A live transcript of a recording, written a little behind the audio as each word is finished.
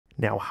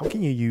Now, how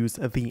can you use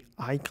the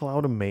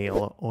iCloud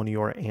Mail on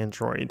your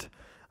Android?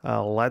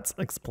 Let's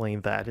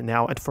explain that.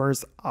 Now, at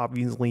first,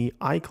 obviously,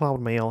 iCloud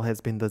Mail has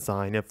been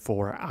designed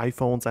for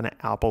iPhones and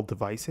Apple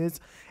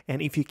devices.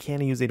 And if you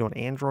can't use it on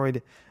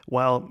Android,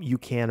 well, you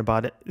can,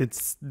 but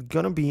it's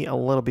going to be a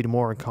little bit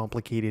more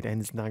complicated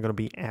and it's not going to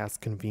be as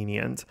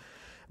convenient.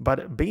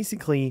 But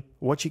basically,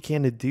 what you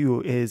can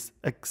do is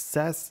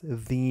access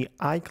the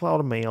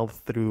iCloud Mail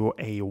through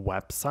a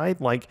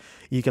website. Like,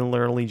 you can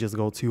literally just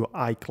go to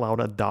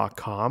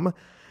iCloud.com,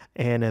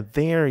 and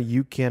there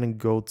you can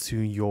go to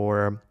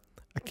your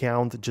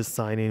account, just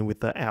sign in with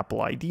the Apple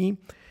ID,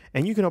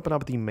 and you can open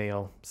up the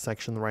mail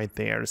section right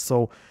there.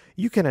 So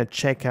you can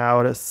check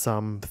out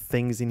some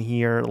things in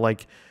here,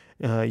 like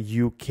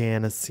you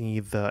can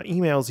see the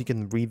emails, you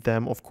can read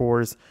them, of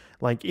course.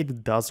 Like,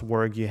 it does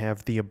work. You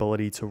have the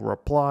ability to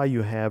reply,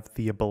 you have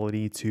the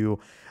ability to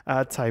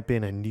type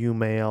in a new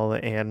mail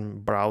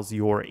and browse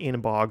your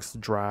inbox,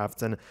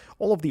 drafts, and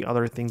all of the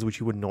other things which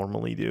you would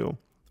normally do,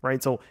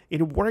 right? So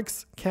it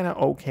works kind of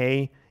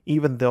okay,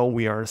 even though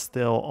we are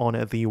still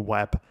on the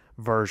web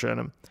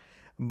version.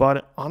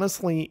 But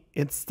honestly,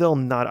 it's still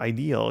not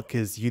ideal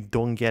because you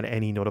don't get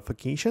any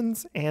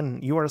notifications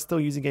and you are still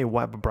using a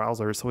web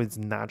browser, so it's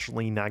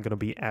naturally not going to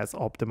be as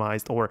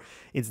optimized, or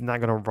it's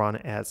not going to run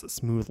as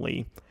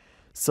smoothly.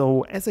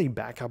 So as a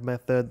backup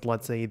method,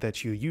 let's say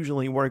that you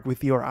usually work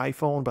with your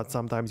iPhone, but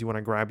sometimes you want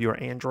to grab your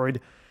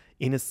Android.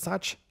 In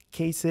such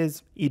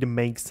cases, it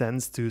makes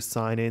sense to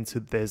sign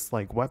into this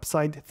like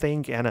website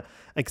thing and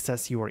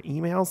access your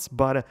emails.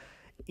 But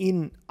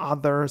in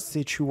other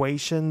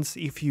situations,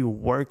 if you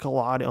work a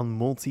lot on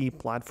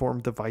multi-platform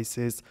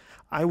devices,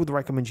 I would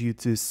recommend you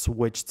to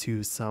switch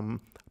to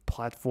some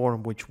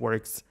platform which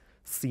works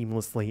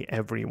seamlessly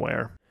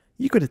everywhere.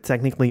 You could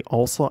technically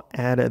also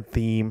add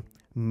the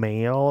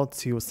mail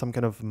to some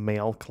kind of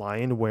mail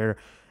client where,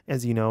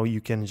 as you know,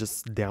 you can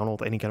just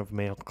download any kind of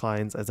mail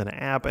clients as an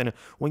app, and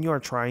when you are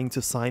trying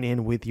to sign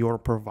in with your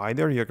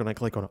provider, you're going to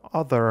click on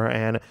other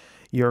and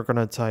you're going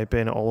to type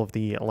in all of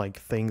the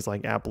things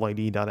like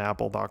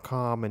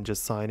appleid.apple.com and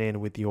just sign in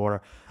with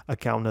your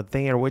account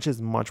there, which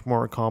is much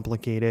more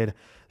complicated.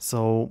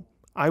 So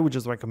I would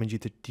just recommend you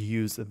to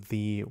use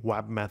the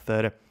web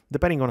method,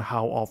 depending on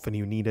how often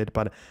you need it,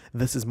 but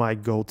this is my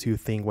go-to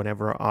thing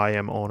whenever I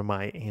am on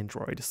my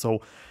Android.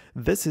 So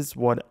this is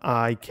what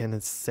I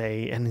can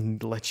say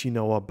and let you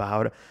know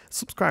about.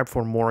 Subscribe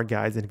for more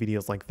guides and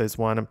videos like this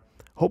one.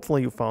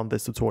 Hopefully you found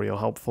this tutorial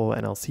helpful,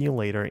 and I'll see you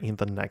later in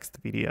the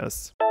next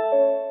videos.